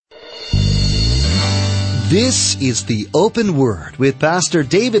This is The Open Word with Pastor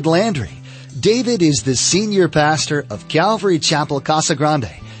David Landry. David is the senior pastor of Calvary Chapel, Casa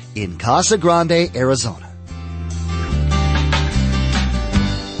Grande in Casa Grande, Arizona.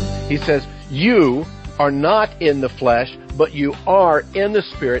 He says, you are not in the flesh, but you are in the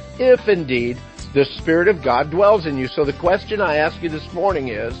Spirit, if indeed the Spirit of God dwells in you. So the question I ask you this morning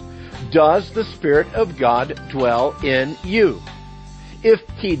is, does the Spirit of God dwell in you? If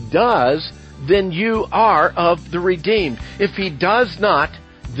He does, then you are of the redeemed. If He does not,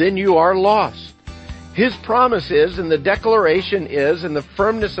 then you are lost. His promise is, and the declaration is, and the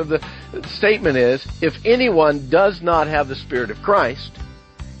firmness of the statement is, if anyone does not have the Spirit of Christ,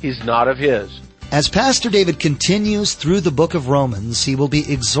 he's not of His. As Pastor David continues through the book of Romans, he will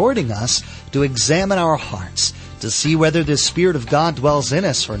be exhorting us to examine our hearts to see whether the Spirit of God dwells in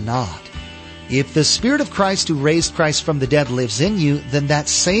us or not. If the Spirit of Christ who raised Christ from the dead lives in you, then that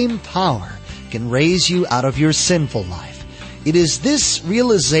same power can raise you out of your sinful life. It is this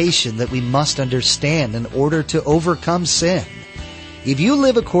realization that we must understand in order to overcome sin. If you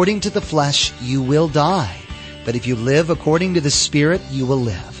live according to the flesh, you will die. But if you live according to the Spirit, you will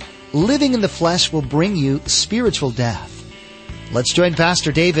live. Living in the flesh will bring you spiritual death. Let's join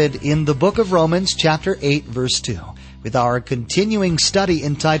Pastor David in the book of Romans, chapter 8, verse 2, with our continuing study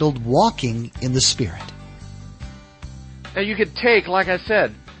entitled Walking in the Spirit. Now you could take, like I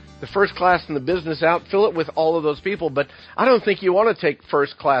said, the first class in the business out, fill it with all of those people, but I don't think you want to take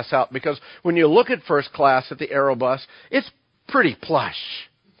first class out, because when you look at first class at the Aerobus, it's pretty plush.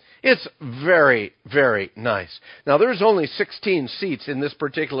 It's very, very nice. Now, there's only 16 seats in this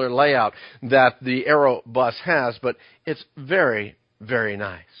particular layout that the Aerobus has, but it's very, very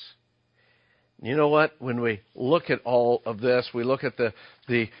nice. You know what? When we look at all of this, we look at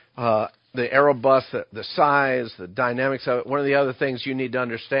the Aerobus, the size, the dynamics of it. One of the other things you need to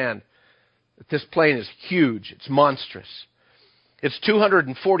understand, that this plane is huge. It's monstrous. It's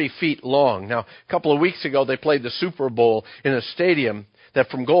 240 feet long. Now, a couple of weeks ago, they played the Super Bowl in a stadium that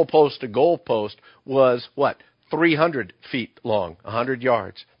from goalpost to goalpost was, 300 feet long, 100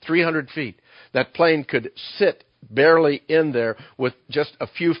 yards, 300 feet. That plane could sit barely in there with just a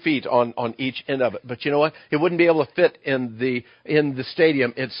few feet on each end of it. But you know what? It wouldn't be able to fit in the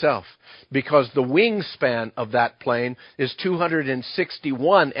stadium itself, because the wingspan of that plane is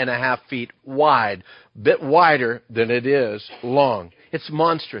 261 and a half feet wide, a bit wider than it is long. It's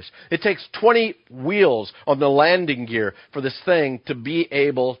monstrous. It takes 20 wheels on the landing gear for this thing to be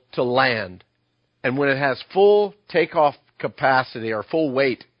able to land. And when it has full takeoff capacity or full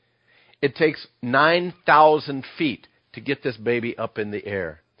weight, it takes 9,000 feet to get this baby up in the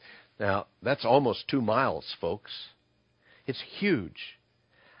air. Now, that's almost 2 miles, folks. It's huge.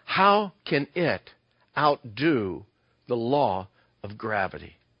 How can it outdo the law of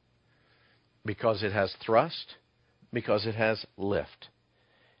gravity? Because it has thrust, because it has lift.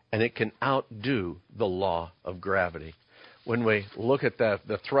 And it can outdo the law of gravity. When we look at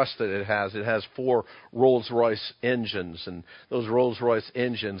the thrust that it has 4 Rolls-Royce engines, and those Rolls-Royce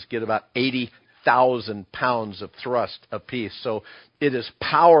engines get about 80,000 pounds of thrust apiece. So it is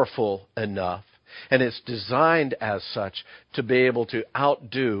powerful enough, and it's designed as such to be able to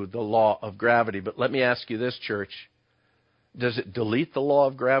outdo the law of gravity. But let me ask you this, church. Does it delete the law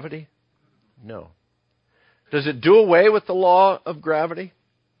of gravity? No. Does it do away with the law of gravity?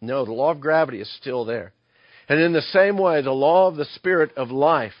 No, the law of gravity is still there. And in the same way, the law of the Spirit of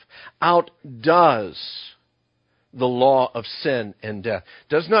life outdoes the law of sin and death.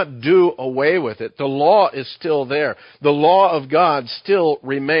 Does not do away with it. The law is still there. The law of God still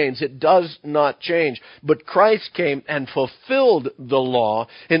remains. It does not change. But Christ came and fulfilled the law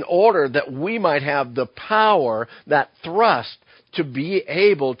in order that we might have the power, that thrust, to be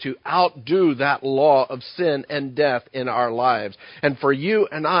able to outdo that law of sin and death in our lives. And for you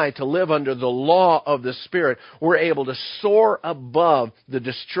and I to live under the law of the Spirit, we're able to soar above the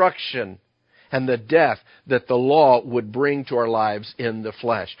destruction and the death that the law would bring to our lives in the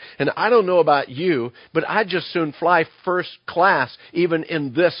flesh. And I don't know about you, but I'd just soon fly first class even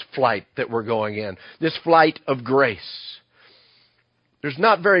in this flight that we're going in, this flight of grace. There's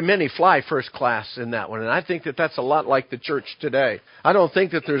not very many fly first class in that one, and I think that that's a lot like the church today. I don't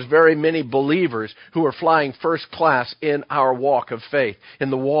think that there's very many believers who are flying first class in our walk of faith,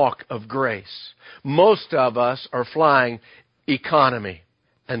 in the walk of grace. Most of us are flying economy,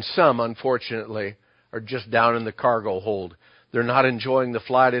 and some, unfortunately, are just down in the cargo hold. They're not enjoying the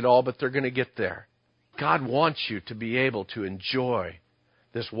flight at all, but they're going to get there. God wants you to be able to enjoy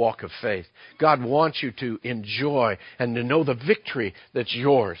this walk of faith. God wants you to enjoy and to know the victory that's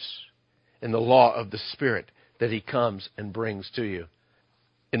yours in the law of the Spirit that He comes and brings to you.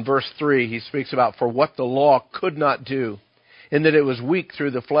 In verse 3, he speaks about, for what the law could not do, in that it was weak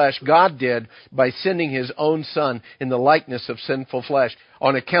through the flesh, God did by sending his own Son in the likeness of sinful flesh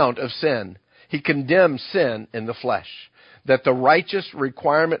on account of sin. He condemned sin in the flesh, that the righteous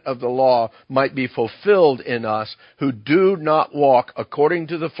requirement of the law might be fulfilled in us who do not walk according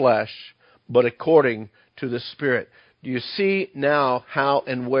to the flesh, but according to the Spirit. Do you see now how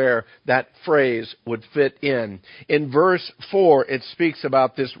and where that phrase would fit in? In verse 4, it speaks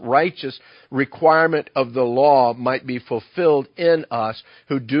about this righteous requirement of the law might be fulfilled in us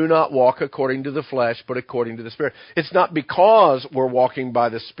who do not walk according to the flesh, but according to the Spirit. It's not because we're walking by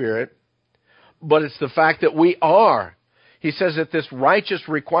the Spirit, but it's the fact that we are. He says that this righteous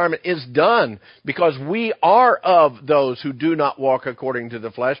requirement is done because we are of those who do not walk according to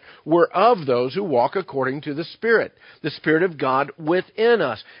the flesh. We're of those who walk according to the Spirit of God within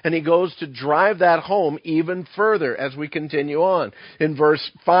us. And he goes to drive that home even further as we continue on. In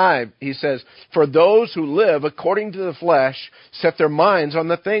verse 5, he says, for those who live according to the flesh set their minds on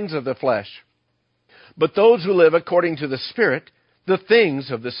the things of the flesh. But those who live according to the Spirit, the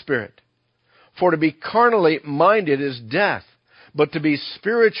things of the Spirit. For to be carnally minded is death, but to be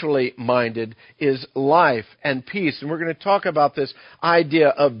spiritually minded is life and peace. And we're going to talk about this idea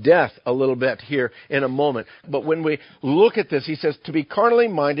of death a little bit here in a moment. But when we look at this, he says, to be carnally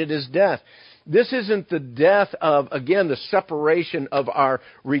minded is death. This isn't the death of, again, the separation of our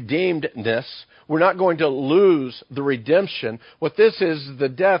redeemedness. We're not going to lose the redemption. What this is the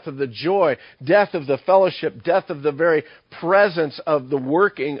death of the joy, death of the fellowship, death of the very presence of the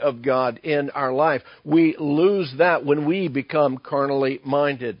working of God in our life. We lose that when we become carnally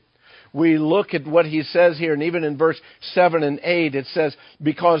minded. We look at what he says here, and even in verse 7 and 8, it says,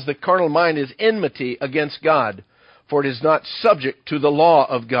 because the carnal mind is enmity against God, for it is not subject to the law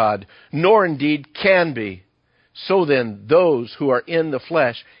of God, nor indeed can be. So then, those who are in the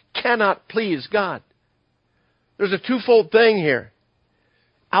flesh cannot please God. There's a twofold thing here.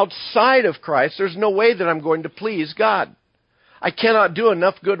 Outside of Christ, there's no way that I'm going to please God. I cannot do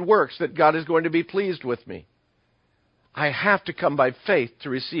enough good works that God is going to be pleased with me. I have to come by faith to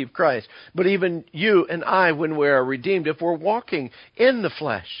receive Christ. But even you and I, when we are redeemed, if we're walking in the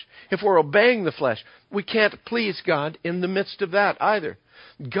flesh, if we're obeying the flesh, we can't please God in the midst of that either.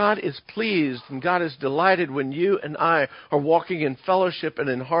 God is pleased and God is delighted when you and I are walking in fellowship and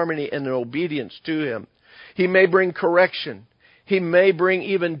in harmony and in obedience to Him. He may bring correction. He may bring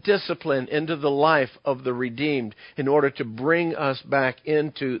even discipline into the life of the redeemed in order to bring us back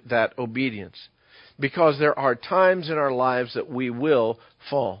into that obedience. Because there are times in our lives that we will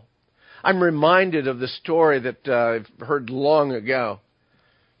fall. I'm reminded of the story that I've heard long ago.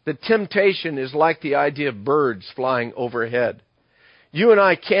 That temptation is like the idea of birds flying overhead. You and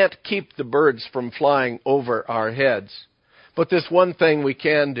I can't keep the birds from flying over our heads. But this one thing we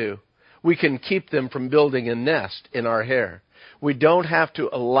can do. We can keep them from building a nest in our hair. We don't have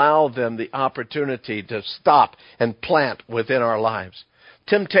to allow them the opportunity to stop and plant within our lives.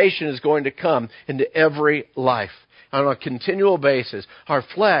 Temptation is going to come into every life on a continual basis. Our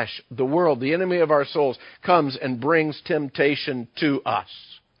flesh, the world, the enemy of our souls, comes and brings temptation to us.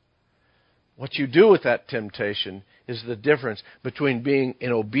 What you do with that temptation is the difference between being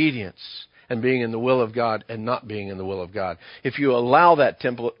in obedience and being in the will of God and not being in the will of God. If you allow that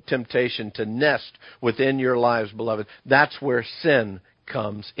temptation to nest within your lives, beloved, that's where sin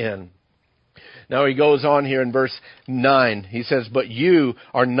comes in. Now he goes on here in verse 9. He says, but you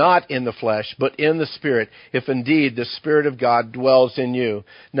are not in the flesh, but in the Spirit, if indeed the Spirit of God dwells in you.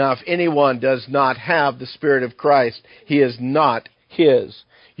 Now if anyone does not have the Spirit of Christ, he is not his.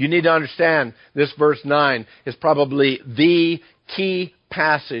 You need to understand this verse 9 is probably the key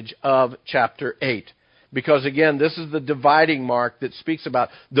passage of chapter 8. Because again, this is the dividing mark that speaks about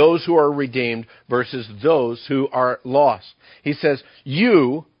those who are redeemed versus those who are lost. He says,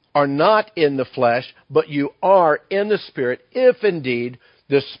 you are not in the flesh, but you are in the Spirit, if indeed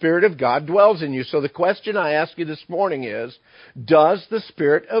the Spirit of God dwells in you. So the question I ask you this morning is, does the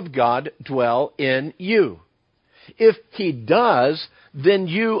Spirit of God dwell in you? If He does, then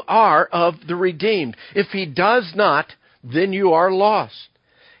you are of the redeemed. If He does not, then you are lost.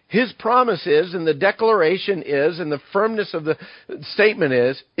 His promise is, and the declaration is, and the firmness of the statement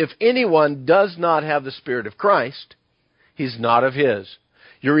is, if anyone does not have the Spirit of Christ, he's not of His.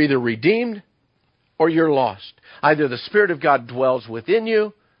 You're either redeemed or you're lost. Either the Spirit of God dwells within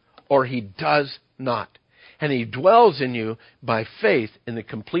you or He does not. And He dwells in you by faith in the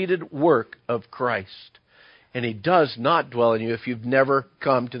completed work of Christ. And He does not dwell in you if you've never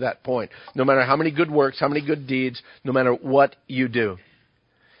come to that point. No matter how many good works, how many good deeds, no matter what you do.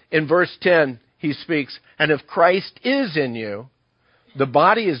 In verse 10, he speaks, and if Christ is in you, The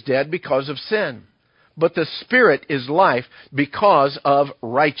body is dead because of sin, but the Spirit is life because of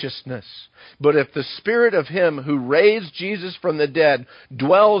righteousness. But if the Spirit of Him who raised Jesus from the dead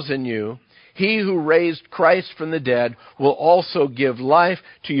dwells in you, He who raised Christ from the dead will also give life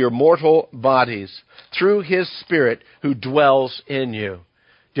to your mortal bodies through His Spirit who dwells in you.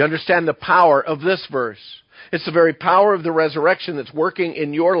 Do you understand the power of this verse? It's the very power of the resurrection that's working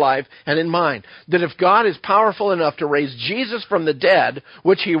in your life and in mine. That if God is powerful enough to raise Jesus from the dead,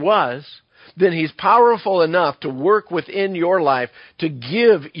 which He was, then He's powerful enough to work within your life, to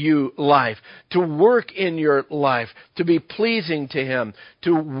give you life, to work in your life, to be pleasing to Him,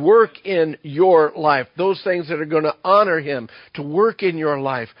 to work in your life, those things that are going to honor Him, to work in your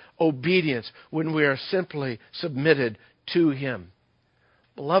life, obedience, when we are simply submitted to Him.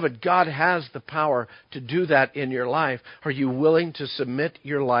 Beloved, God has the power to do that in your life. Are you willing to submit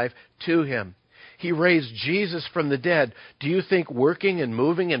your life to Him? He raised Jesus from the dead. Do you think working and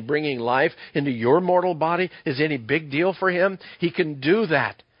moving and bringing life into your mortal body is any big deal for Him? He can do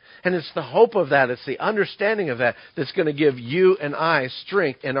that. And it's the hope of that, it's the understanding of that that's going to give you and I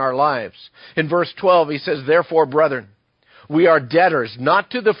strength in our lives. In verse 12, He says, "Therefore, brethren, we are debtors, not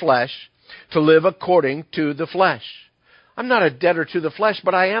to the flesh, to live according to the flesh." I'm not a debtor to the flesh,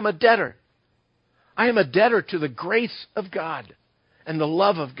 but I am a debtor. I am a debtor to the grace of God and the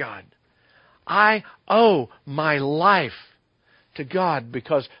love of God. I owe my life to God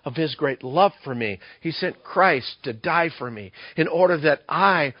because of His great love for me. He sent Christ to die for me in order that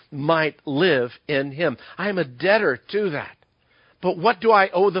I might live in Him. I am a debtor to that. But what do I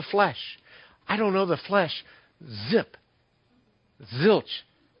owe the flesh? I don't owe the flesh zip, zilch,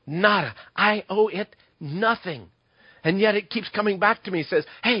 nada. I owe it nothing. And yet it keeps coming back to me. It says,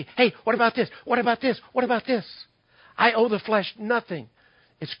 hey, what about this? What about this? What about this? I owe the flesh nothing.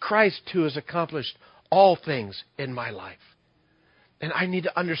 It's Christ who has accomplished all things in my life. And I need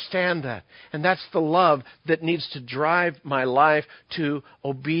to understand that. And that's the love that needs to drive my life to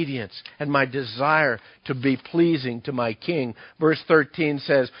obedience and my desire to be pleasing to my King. Verse 13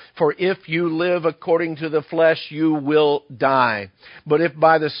 says, "For if you live according to the flesh, you will die. But if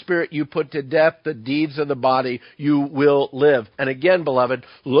by the Spirit you put to death the deeds of the body, you will live." And again, beloved,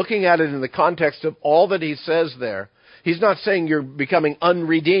 looking at it in the context of all that he says there, he's not saying you're becoming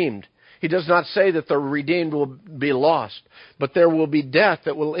unredeemed. He does not say that the redeemed will be lost, but there will be death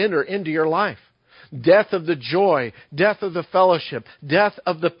that will enter into your life. Death of the joy, death of the fellowship, death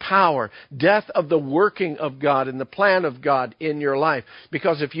of the power, death of the working of God and the plan of God in your life.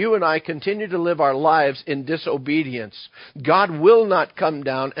 Because if you and I continue to live our lives in disobedience, God will not come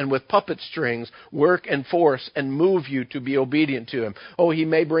down and with puppet strings work and force and move you to be obedient to Him. Oh, He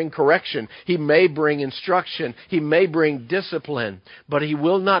may bring correction. He may bring instruction. He may bring discipline. But He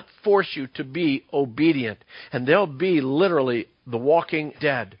will not force you to be obedient. And they'll be literally the walking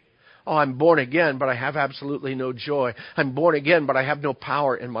dead. Oh, I'm born again, but I have absolutely no joy. I'm born again, but I have no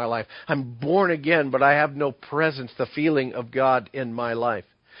power in my life. I'm born again, but I have no presence, the feeling of God in my life.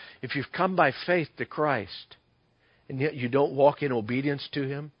 If you've come by faith to Christ, and yet you don't walk in obedience to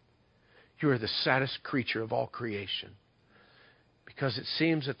Him, you are the saddest creature of all creation. Because it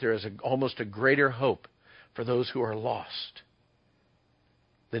seems that there is almost a greater hope for those who are lost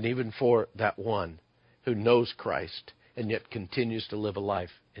than even for that one who knows Christ and yet continues to live a life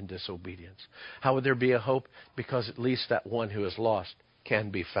in disobedience. How would there be a hope? Because at least that one who is lost can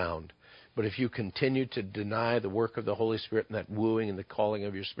be found. But if you continue to deny the work of the Holy Spirit and that wooing and the calling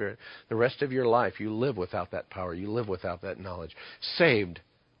of your Spirit, the rest of your life you live without that power. You live without that knowledge. Saved,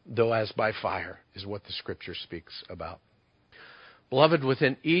 though as by fire, is what the Scripture speaks about. Beloved,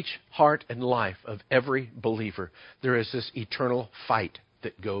 within each heart and life of every believer, there is this eternal fight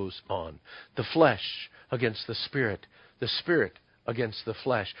that goes on. The flesh against the Spirit against the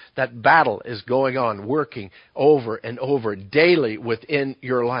flesh. That battle is going on, working over and over daily within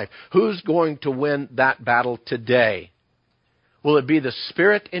your life. Who's going to win that battle today? Will it be the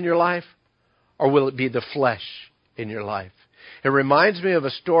Spirit in your life, or will it be the flesh in your life? It reminds me of a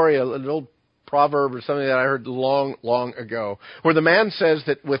story, an old proverb or something that I heard long, long ago, where the man says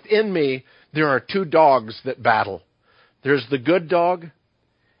that within me there are two dogs that battle. There's the good dog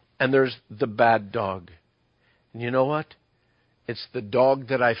and there's the bad dog. And you know what? It's the dog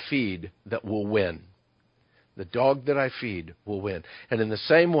that I feed that will win. The dog that I feed will win. And in the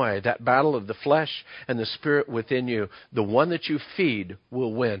same way, that battle of the flesh and the Spirit within you, the one that you feed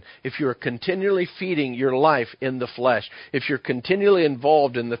will win. If you're continually feeding your life in the flesh, if you're continually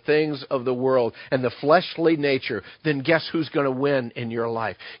involved in the things of the world and the fleshly nature, then guess who's going to win in your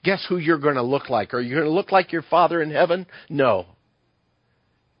life? Guess who you're going to look like? Are you going to look like your Father in heaven? No.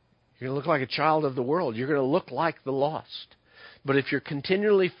 You're going to look like a child of the world. You're going to look like the lost. But if you're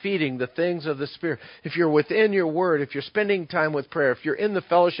continually feeding the things of the Spirit, if you're within your Word, if you're spending time with prayer, if you're in the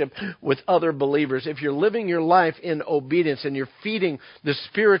fellowship with other believers, if you're living your life in obedience and you're feeding the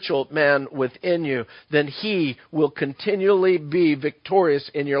spiritual man within you, then he will continually be victorious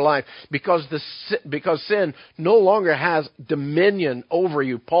in your life because sin no longer has dominion over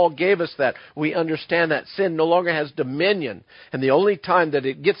you. Paul gave us that. We understand that sin no longer has dominion. And the only time that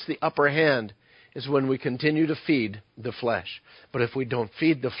it gets the upper hand is when we continue to feed the flesh. But if we don't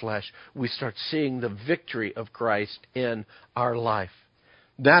feed the flesh, we start seeing the victory of Christ in our life.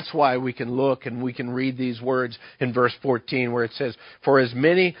 That's why we can look and we can read these words in verse 14 where it says, "For as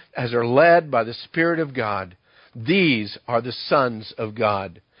many as are led by the Spirit of God, these are the sons of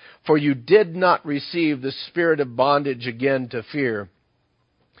God. For you did not receive the spirit of bondage again to fear,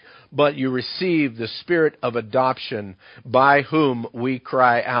 but you received the Spirit of adoption, by whom we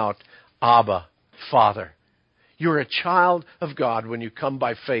cry out, Abba, Father." You're a child of God when you come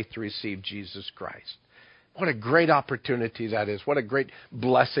by faith to receive Jesus Christ. What a great opportunity that is. What a great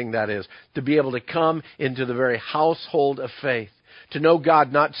blessing that is to be able to come into the very household of faith, to know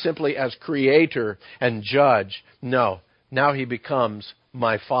God not simply as creator and judge. No, now he becomes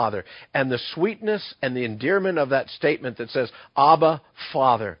my Father. And the sweetness and the endearment of that statement that says, Abba,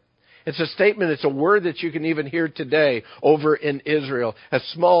 Father. It's a statement, it's a word that you can even hear today over in Israel as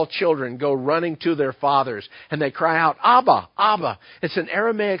small children go running to their fathers and they cry out, Abba, Abba. It's an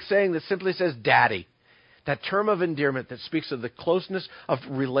Aramaic saying that simply says daddy. That term of endearment that speaks of the closeness of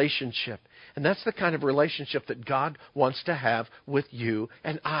relationship. And that's the kind of relationship that God wants to have with you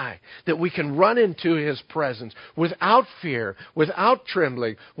and I. That we can run into His presence without fear, without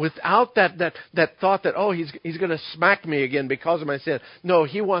trembling, without that thought that, oh, He's going to smack me again because of my sin. No,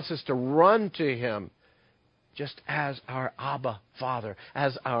 He wants us to run to Him just as our Abba Father,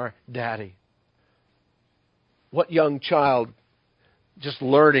 as our Daddy. What young child just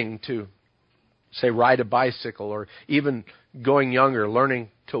learning to, say, ride a bicycle, or even going younger, learning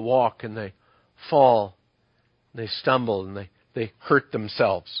to walk, and they fall, they stumble, and they hurt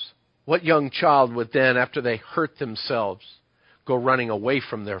themselves. What young child would then, after they hurt themselves, go running away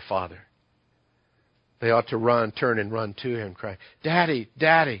from their father? They ought to turn and run to him, cry, Daddy,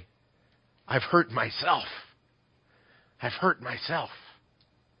 Daddy, I've hurt myself. I've hurt myself.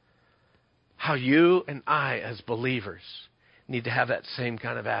 How you and I, as believers, need to have that same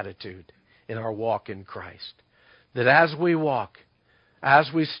kind of attitude in our walk in Christ. That as we walk, as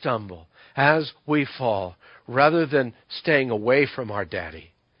we stumble, as we fall, rather than staying away from our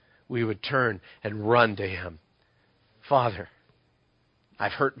daddy, we would turn and run to him. Father,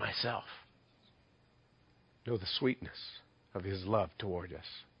 I've hurt myself. Know the sweetness of his love toward us.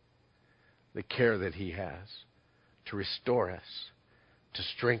 The care that he has to restore us, to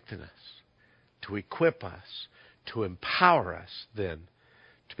strengthen us, to equip us, to empower us then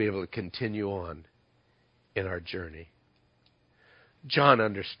to be able to continue on in our journey. John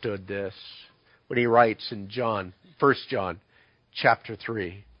understood this when he writes in 1 John chapter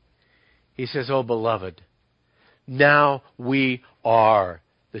 3. He says, "Oh, beloved, now we are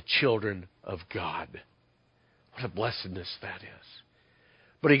the children of God." What a blessedness that is.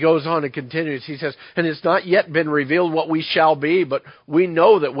 But he goes on and continues. He says, "And it's not yet been revealed what we shall be, but we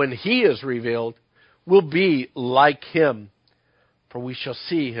know that when he is revealed, we'll be like him, for we shall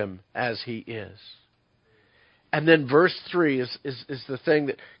see him as he is." And then verse 3 is the thing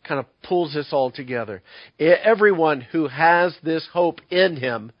that kind of pulls this all together. Everyone who has this hope in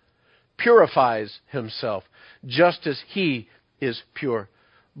him purifies himself, just as he is pure.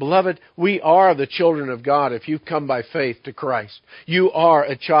 Beloved, we are the children of God if you've come by faith to Christ. You are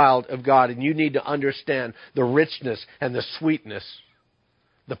a child of God, and you need to understand the richness and the sweetness,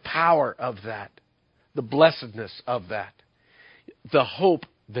 the power of that, the blessedness of that, the hope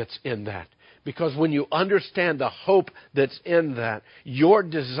that's in that. Because when you understand the hope that's in that, your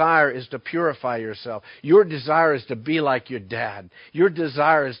desire is to purify yourself. Your desire is to be like your dad. Your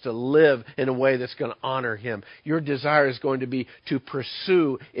desire is to live in a way that's going to honor him. Your desire is going to be to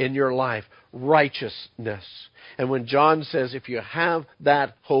pursue in your life righteousness. And when John says, if you have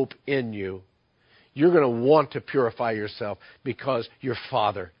that hope in you, you're going to want to purify yourself because your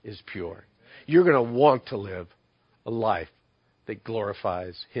Father is pure. You're going to want to live a life that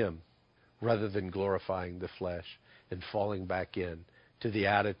glorifies him, rather than glorifying the flesh and falling back in to the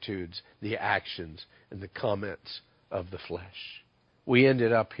attitudes, the actions, and the comments of the flesh. We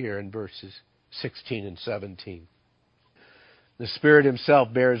ended up here in verses 16 and 17. The Spirit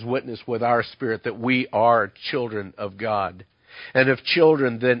himself bears witness with our spirit that we are children of God. And if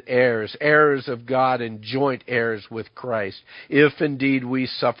children, then heirs, heirs of God and joint heirs with Christ, if indeed we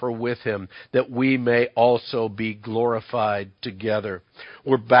suffer with Him, that we may also be glorified together.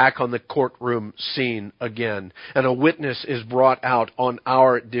 We're back on the courtroom scene again, and a witness is brought out on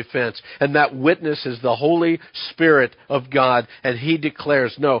our defense. And that witness is the Holy Spirit of God, and He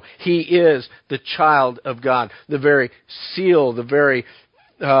declares, no, He is the child of God, the very seal, the very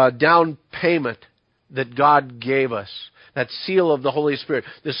down payment that God gave us. That seal of the Holy Spirit.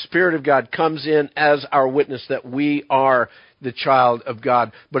 The Spirit of God comes in as our witness that we are the child of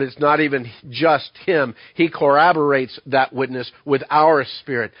God. But it's not even just Him. He corroborates that witness with our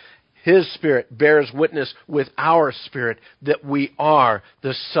spirit. His Spirit bears witness with our spirit that we are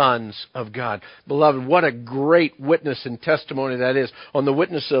the sons of God. Beloved, what a great witness and testimony that is. On the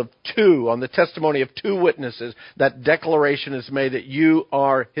witness of two, on the testimony of two witnesses, that declaration is made that you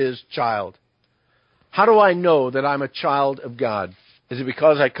are His child. How do I know that I'm a child of God? Is it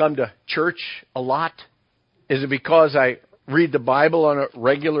because I come to church a lot? Is it because I read the Bible on a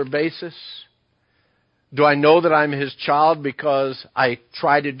regular basis? Do I know that I'm His child because I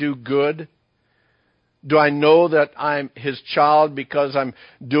try to do good? Do I know that I'm His child because I'm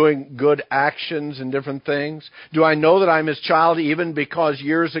doing good actions and different things? Do I know that I'm His child even because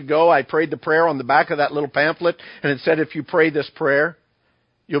years ago I prayed the prayer on the back of that little pamphlet and it said, if you pray this prayer,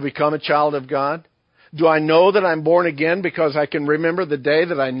 you'll become a child of God? Do I know that I'm born again because I can remember the day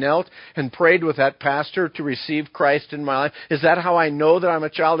that I knelt and prayed with that pastor to receive Christ in my life? Is that how I know that I'm a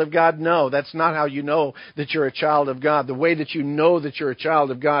child of God? No, that's not how you know that you're a child of God. The way that you know that you're a child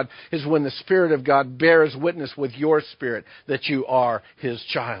of God is when the Spirit of God bears witness with your spirit that you are His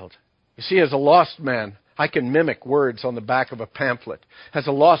child. You see, as a lost man, I can mimic words on the back of a pamphlet. As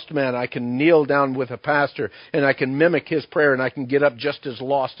a lost man, I can kneel down with a pastor and I can mimic his prayer and I can get up just as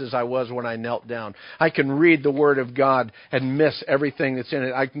lost as I was when I knelt down. I can read the Word of God and miss everything that's in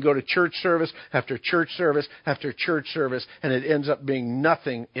it. I can go to church service after church service after church service and it ends up being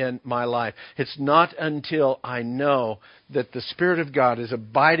nothing in my life. It's not until I know that the Spirit of God is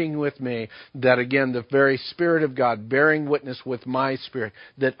abiding with me, that again, the very Spirit of God bearing witness with my spirit,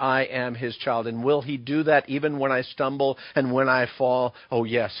 that I am His child. And will He do that even when I stumble and when I fall? Oh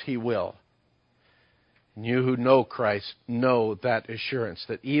yes, He will. And you who know Christ know that assurance,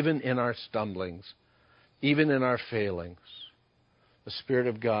 that even in our stumblings, even in our failings, the Spirit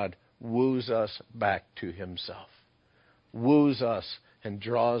of God woos us back to Himself, woos us and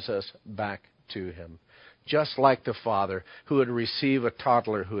draws us back to Him. Just like the father who would receive a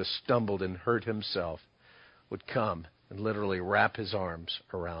toddler who has stumbled and hurt himself would come and literally wrap his arms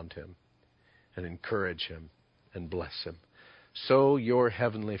around him and encourage him and bless him. So your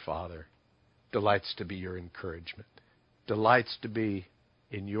Heavenly Father delights to be your encouragement, delights to be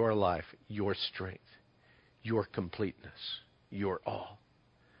in your life your strength, your completeness, your all.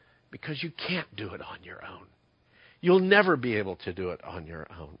 Because you can't do it on your own. You'll never be able to do it on your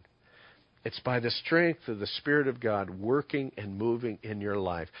own. It's by the strength of the Spirit of God working and moving in your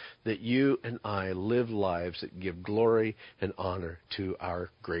life that you and I live lives that give glory and honor to our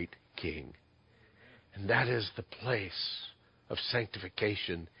great King. And that is the place of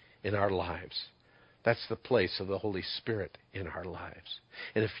sanctification in our lives. That's the place of the Holy Spirit in our lives.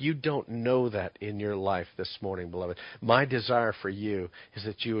 And if you don't know that in your life this morning, beloved, my desire for you is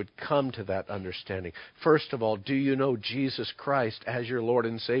that you would come to that understanding. First of all, do you know Jesus Christ as your Lord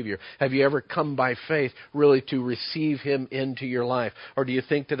and Savior? Have you ever come by faith really to receive Him into your life? Or do you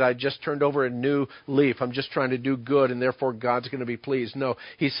think that I just turned over a new leaf? I'm just trying to do good and therefore God's going to be pleased. No,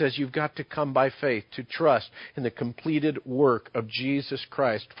 He says you've got to come by faith to trust in the completed work of Jesus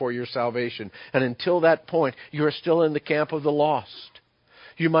Christ for your salvation. And until that point, you are still in the camp of the lost.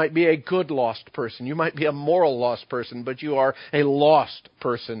 You might be a good lost person. You might be a moral lost person, but you are a lost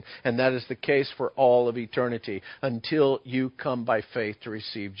person. And that is the case for all of eternity until you come by faith to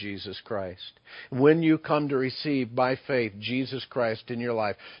receive Jesus Christ. When you come to receive by faith Jesus Christ in your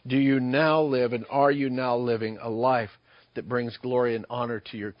life, do you now live and are you now living a life that brings glory and honor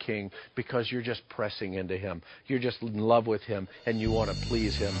to your King because you're just pressing into Him. You're just in love with Him and you want to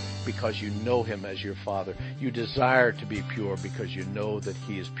please Him because you know Him as your Father. You desire to be pure because you know that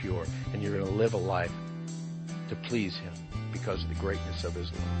He is pure and you're going to live a life to please Him because of the greatness of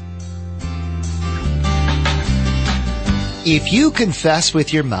His love. If you confess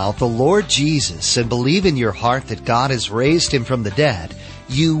with your mouth the Lord Jesus and believe in your heart that God has raised Him from the dead,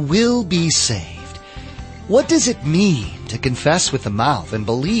 you will be saved. What does it mean to confess with the mouth and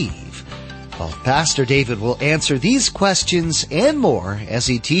believe? Well, Pastor David will answer these questions and more as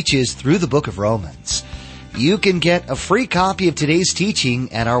he teaches through the book of Romans. You can get a free copy of today's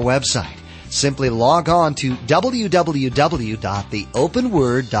teaching at our website. Simply log on to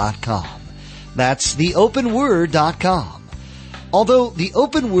www.theopenword.com. That's theopenword.com. Although the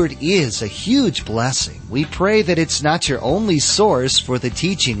Open Word is a huge blessing, we pray that it's not your only source for the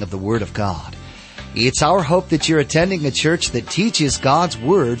teaching of the Word of God. It's our hope that you're attending a church that teaches God's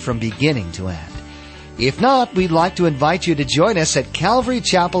Word from beginning to end. If not, we'd like to invite you to join us at Calvary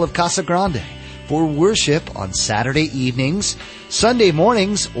Chapel of Casa Grande for worship on Saturday evenings, Sunday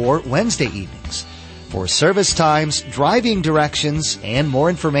mornings, or Wednesday evenings. For service times, driving directions, and more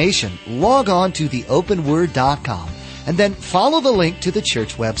information, log on to theopenword.com and then follow the link to the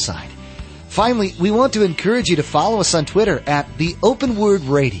church website. Finally, we want to encourage you to follow us on Twitter at The Open Word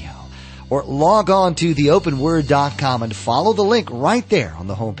Radio, or log on to theopenword.com and follow the link right there on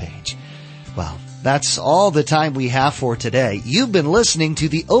the homepage. Well, that's all the time we have for today. You've been listening to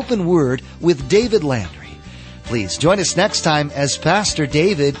The Open Word with David Landry. Please join us next time as Pastor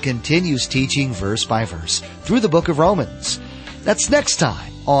David continues teaching verse by verse through the book of Romans. That's next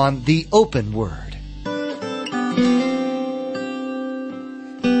time on The Open Word.